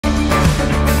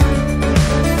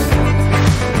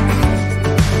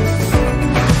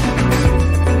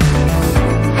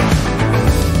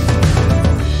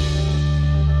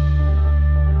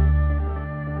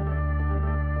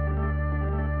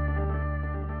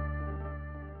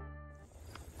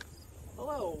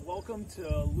Welcome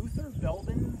to Luther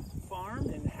Belden Farm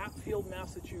in Hatfield,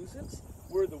 Massachusetts.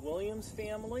 We're the Williams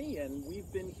family and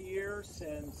we've been here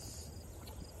since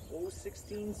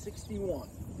 1661.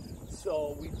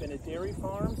 So we've been a dairy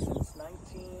farm since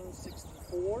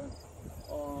 1964.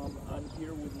 I'm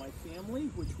here with my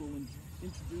family, which will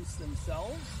introduce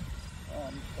themselves.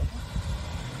 I'm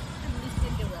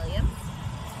Lucinda Williams.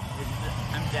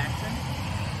 I'm Jackson,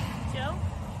 Joe.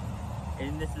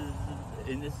 and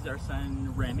this is our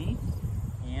son Remy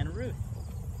and Ruth.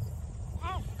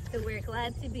 So we're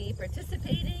glad to be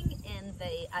participating in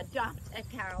the Adopt a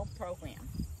Cow program.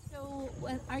 So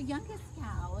with our youngest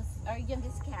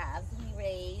calves, we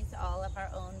raise all of our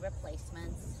own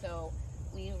replacements. So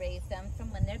we raise them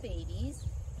from when they're babies.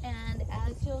 And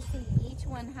as you'll see, each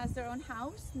one has their own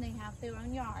house and they have their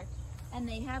own yard. And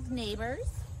they have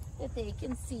neighbors that they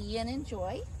can see and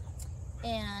enjoy.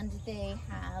 And they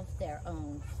have their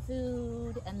own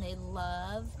food and they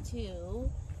love to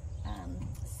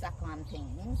suck on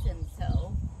things. And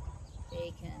so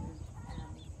they can,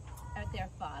 they're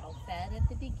bottle fed at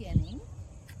the beginning.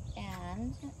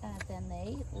 And then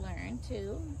they learn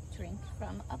to drink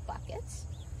from a bucket.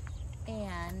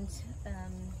 And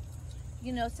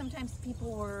sometimes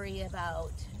people worry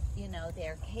about,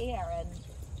 their care,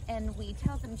 and we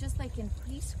tell them, just like in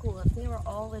preschool, if they were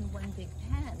all in one big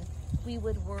pen, we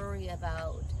would worry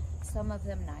about some of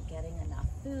them not getting enough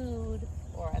food,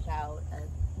 or about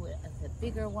the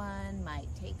bigger one might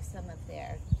take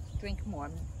drink more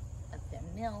of their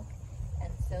milk.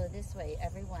 And so this way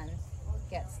everyone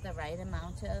gets the right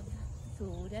amount of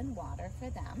food and water for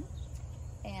them,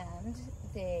 and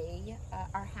they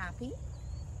are happy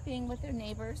being with their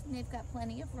neighbors, and they've got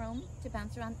plenty of room to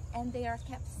bounce around, and they are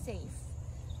kept safe.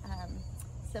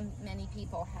 Many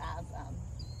people have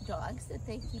dogs that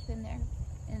they keep in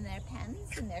their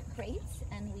pens, in their crates,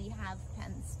 and we have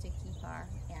pens to keep our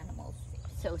animals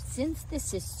safe. So since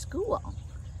this is school,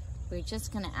 we're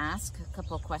just going to ask a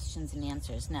couple questions and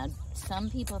answers. Now, some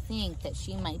people think that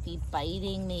she might be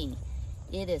biting me.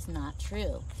 It is not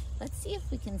true. Let's see if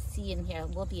we can see in here.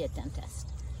 We'll be a dentist.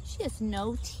 She has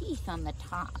no teeth on the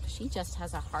top. She just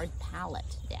has a hard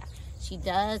palate there. She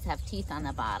does have teeth on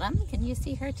the bottom. Can you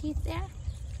see her teeth there?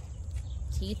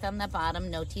 Teeth on the bottom,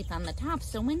 no teeth on the top.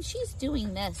 So when she's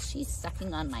doing this, she's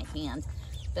sucking on my hand,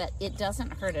 but it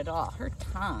doesn't hurt at all. Her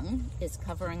tongue is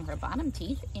covering her bottom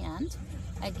teeth, and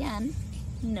again,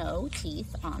 no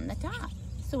teeth on the top.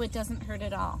 So it doesn't hurt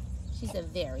at all. She's a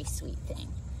very sweet thing.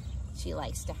 She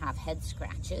likes to have head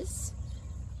scratches.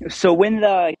 So when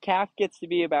the calf gets to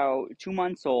be about 2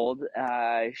 months old,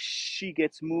 she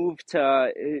gets moved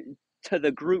to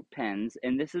the group pens,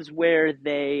 and this is where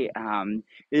they have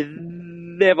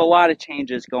a lot of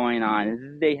changes going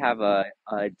on. They have a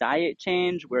diet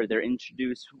change where they're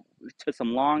introduced to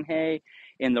some long hay,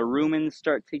 and the rumens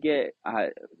start to get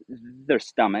their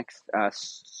stomachs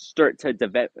start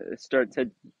to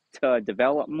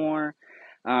develop more.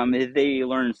 They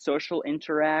learn social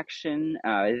interaction.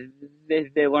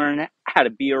 They learn how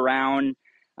to be around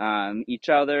each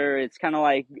other. It's kind of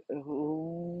like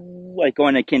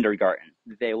going to kindergarten.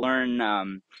 They learn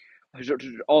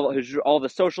all the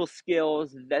social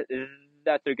skills that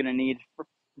they're going to need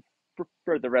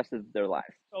for the rest of their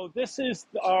life. So this is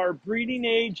our breeding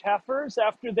age heifers.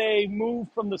 After they move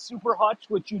from the super hutch,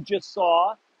 which you just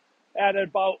saw, at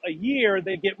about a year,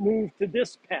 they get moved to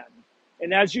this pen.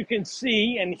 And as you can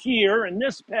see and hear, in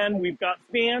this pen, we've got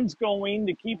fans going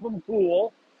to keep them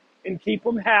cool and keep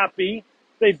them happy.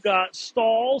 They've got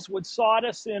stalls with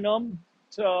sawdust in them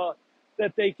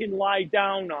that they can lie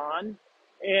down on.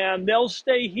 And they'll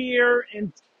stay here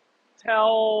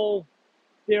until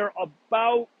they're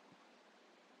about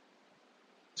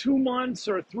 2 months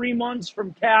or 3 months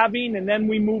from calving, and then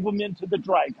we move them into the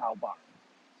dry cow barn.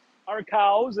 Our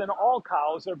cows, and all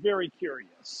cows, are very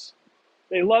curious.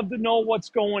 They love to know what's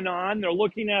going on. They're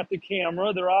looking at the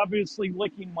camera. They're obviously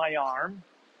licking my arm.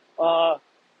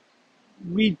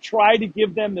 We try to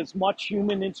give them as much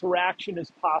human interaction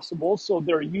as possible, so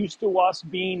they're used to us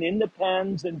being in the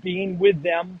pens and being with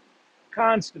them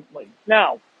constantly.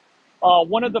 Now,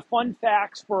 one of the fun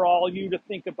facts for all you to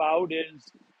think about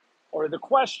is, or the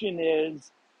question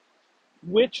is,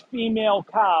 which female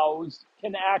cows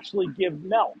can actually give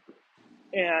milk?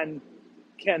 And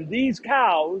can these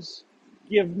cows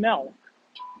give milk?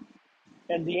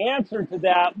 And the answer to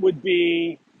that would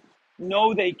be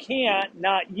no, they can't,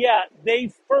 not yet.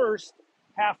 They first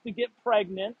have to get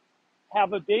pregnant,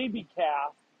 have a baby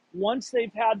calf. Once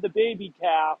they've had the baby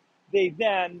calf, they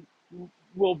then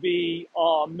will be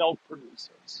milk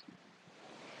producers.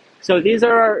 So these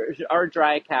are our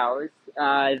dry cows.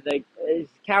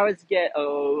 cows get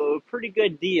a pretty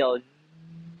good deal.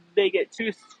 They get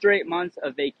 2 straight months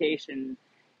of vacation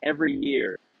every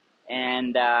year,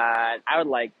 and I would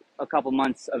like a couple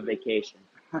months of vacation.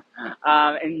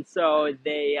 And so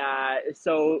they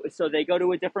go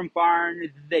to a different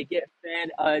barn. They get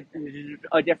fed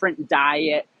a different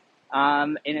diet,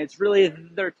 and it's really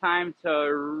their time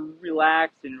to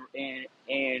relax and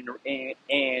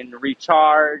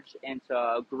recharge and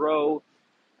to grow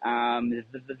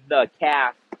the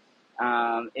calf,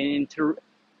 and to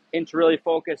really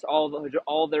focus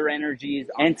all their energies.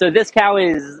 And so this cow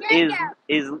is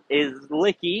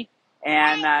Licky,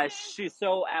 and she's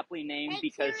so aptly named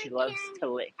because she loves to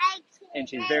lick, and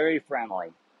she's very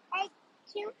friendly.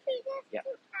 Yeah.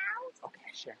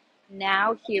 Okay, sure.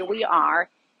 Now here we are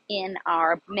in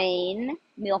our main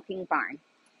milking barn.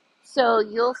 So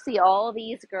you'll see all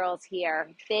these girls here.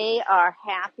 They are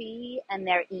happy and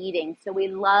they're eating. So we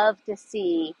love to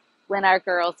see when our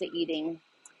girls are eating.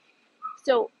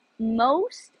 So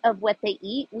most of what they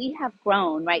eat, we have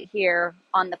grown right here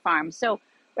on the farm. So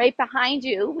right behind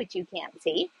you, which you can't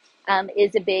see,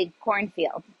 is a big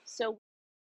cornfield. So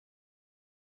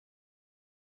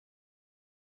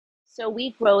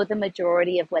we grow the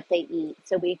majority of what they eat.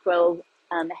 So we grow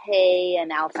hay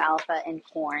and alfalfa and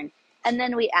corn. And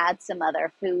then we add some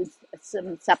other foods,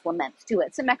 some supplements to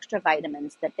it, some extra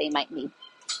vitamins that they might need.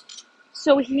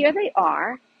 So here they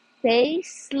are. They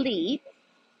sleep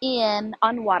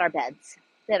on water beds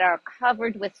that are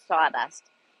covered with sawdust.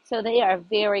 So they are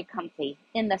very comfy.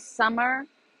 In the summer,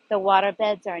 the water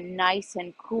beds are nice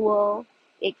and cool.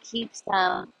 It keeps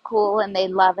them cool and they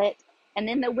love it. And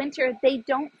in the winter, they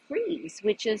don't freeze,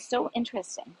 which is so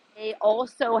interesting. They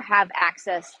also have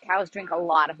access, cows drink a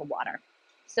lot of water.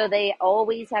 So they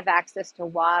always have access to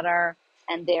water,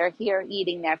 and they're here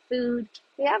eating their food.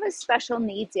 They have a special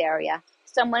needs area.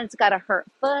 Someone's got a hurt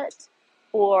foot,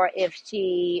 or if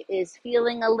she is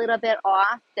feeling a little bit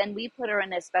off, then we put her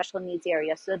in a special needs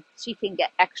area so she can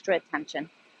get extra attention.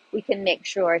 We can make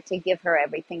sure to give her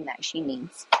everything that she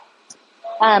needs.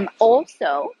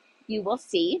 Also, you will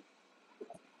see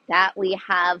that we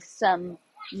have some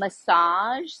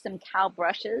massage, some cow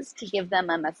brushes to give them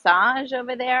a massage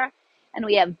over there. And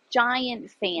we have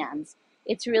giant fans.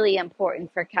 It's really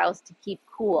important for cows to keep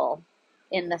cool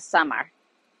in the summer.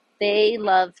 They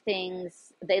love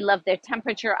their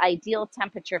temperature, ideal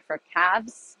temperature for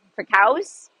cows.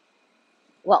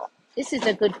 Well, this is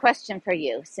a good question for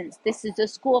you. Since this is a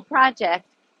school project,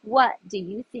 what do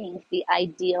you think the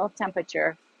ideal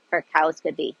temperature for cows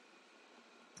could be?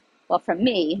 Well, for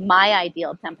me, my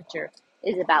ideal temperature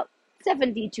is about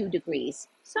 72 degrees.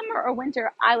 Summer or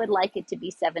winter, I would like it to be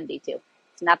 72.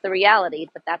 It's not the reality,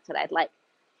 but that's what I'd like.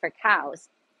 For cows,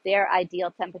 their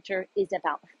ideal temperature is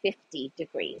about 50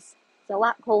 degrees. It's a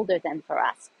lot colder than for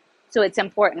us. So it's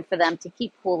important for them to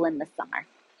keep cool in the summer.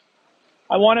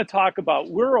 I want to talk about,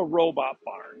 we're a robot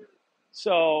barn.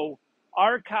 So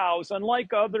our cows,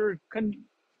 unlike other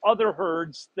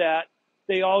herds that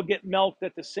they all get milked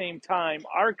at the same time,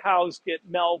 our cows get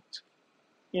milked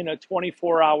in a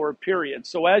 24-hour period.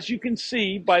 So as you can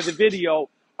see by the video,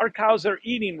 our cows are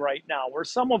eating right now, or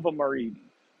some of them are eating.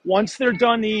 Once they're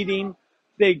done eating,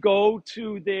 they go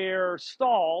to their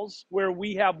stalls where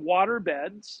we have water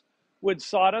beds with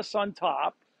sawdust on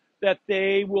top that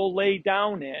they will lay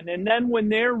down in. And then when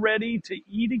they're ready to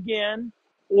eat again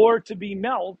or to be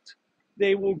milked,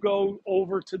 they will go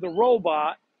over to the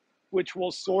robot, which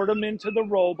will sort them into the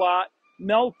robot,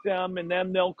 milk them, and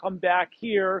then they'll come back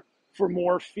here for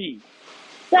more feed.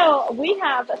 So we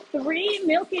have 3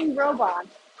 milking robots,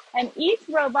 and each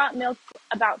robot milks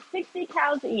about 60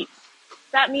 cows each.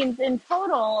 That means in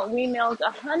total, we milk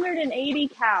 180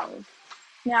 cows.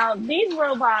 Now, these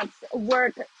robots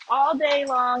work all day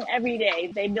long, every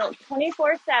day. They milk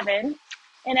 24/7,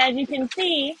 and as you can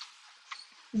see,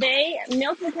 they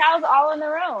milk the cows all on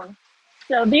their own.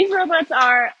 So these robots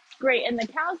are great, and the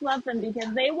cows love them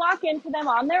because they walk into them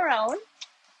on their own.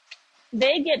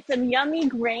 They get some yummy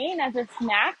grain as a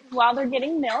snack while they're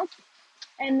getting milked.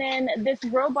 And then this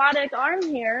robotic arm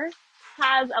here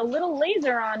has a little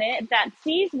laser on it that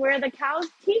sees where the cow's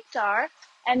teats are,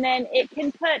 and then it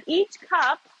can put each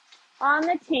cup on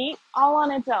the teat all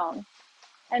on its own.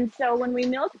 And so when we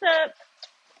milk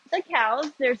the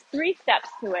cows, there's 3 steps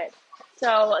to it.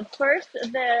 So first,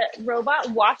 the robot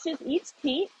washes each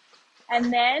teat,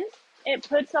 and then it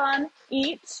puts on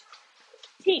each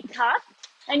teat cup.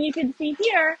 And you can see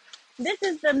here, this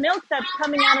is the milk that's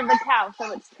coming out of the cow.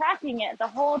 So it's tracking it the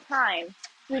whole time.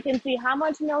 So we can see how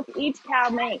much milk each cow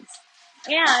makes.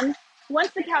 And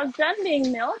once the cow's done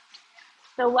being milked,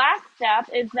 the last step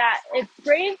is that it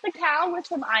sprays the cow with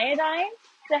some iodine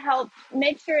to help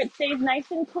make sure it stays nice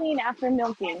and clean after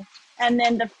milking. And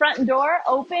then the front door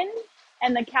opens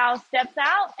and the cow steps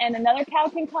out and another cow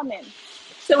can come in.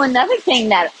 So another thing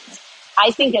that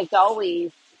I think is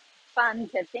always fun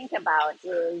to think about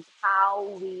is how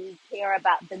we care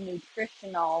about the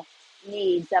nutritional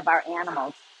needs of our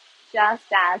animals, just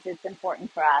as it's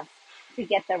important for us to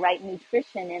get the right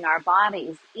nutrition in our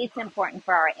bodies. It's important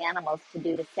for our animals to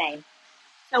do the same.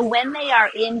 So when they are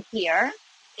in here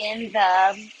in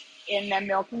the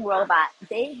milking robot,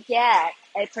 they get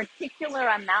a particular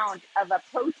amount of a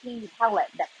protein pellet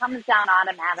that comes down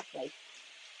automatically.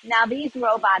 Now these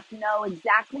robots know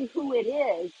exactly who it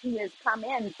is who has come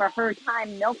in for her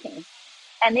time milking,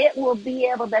 and it will be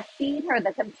able to feed her.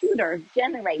 The computer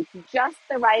generates just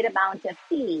the right amount of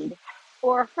feed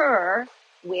for her,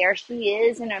 where she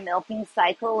is in her milking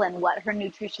cycle and what her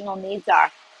nutritional needs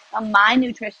are. My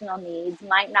nutritional needs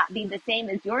might not be the same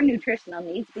as your nutritional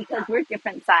needs because we're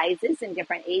different sizes and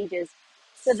different ages.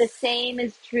 So the same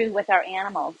is true with our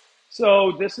animals.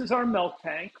 So this is our milk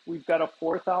tank. We've got a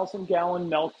 4,000 gallon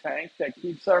milk tank that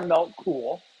keeps our milk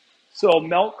cool. So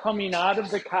milk coming out of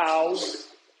the cow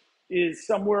is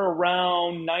somewhere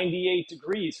around 98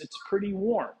 degrees. It's pretty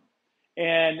warm.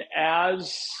 And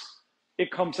as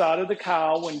it comes out of the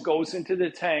cow and goes into the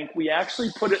tank, we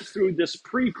actually put it through this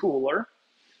pre-cooler,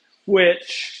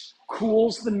 which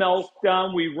cools the milk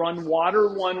down. We run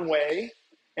water one way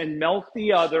and milk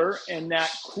the other, and that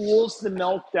cools the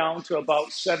milk down to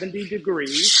about 70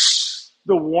 degrees.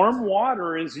 The warm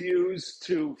water is used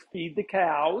to feed the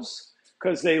cows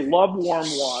because they love warm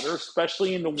water,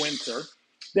 especially in the winter.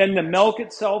 Then the milk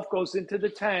itself goes into the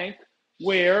tank,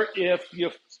 where if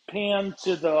you pan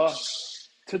to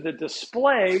the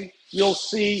display, you'll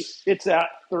see it's at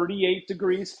 38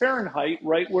 degrees Fahrenheit,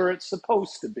 right where it's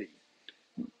supposed to be.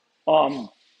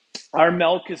 Our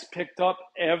milk is picked up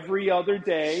every other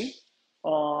day.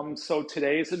 So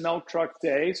today is a milk truck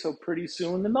day. So pretty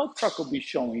soon the milk truck will be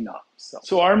showing up.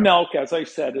 So our milk, as I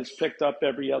said, is picked up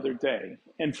every other day.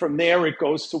 And from there, it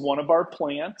goes to one of our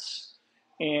plants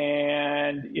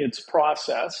and it's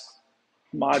processed,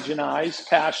 homogenized,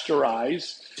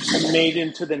 pasteurized, and made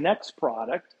into the next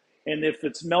product. And if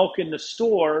it's milk in the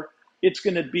store, it's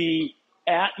going to be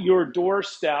at your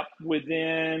doorstep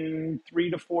within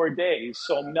 3 to 4 days.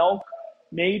 So milk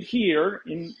made here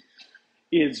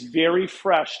is very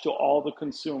fresh to all the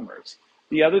consumers.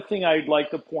 The other thing I'd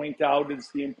like to point out is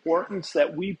the importance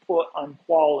that we put on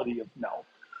quality of milk.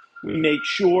 We make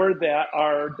sure that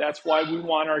that's why we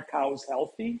want our cows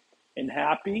healthy and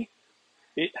happy.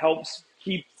 It helps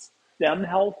keep them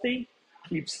healthy,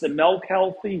 keeps the milk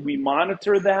healthy. We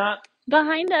monitor that.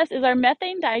 Behind us is our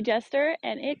methane digester,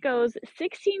 and it goes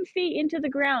 16 feet into the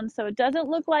ground, so it doesn't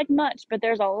look like much, but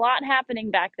there's a lot happening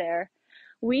back there.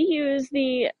 We use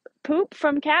the poop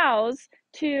from cows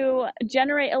to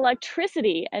generate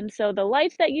electricity, and so the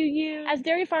lights that you use, as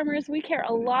dairy farmers, we care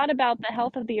a lot about the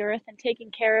health of the earth and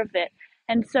taking care of it.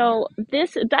 And so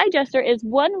this digester is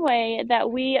one way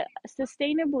that we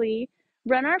sustainably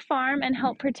run our farm and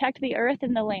help protect the earth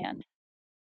and the land.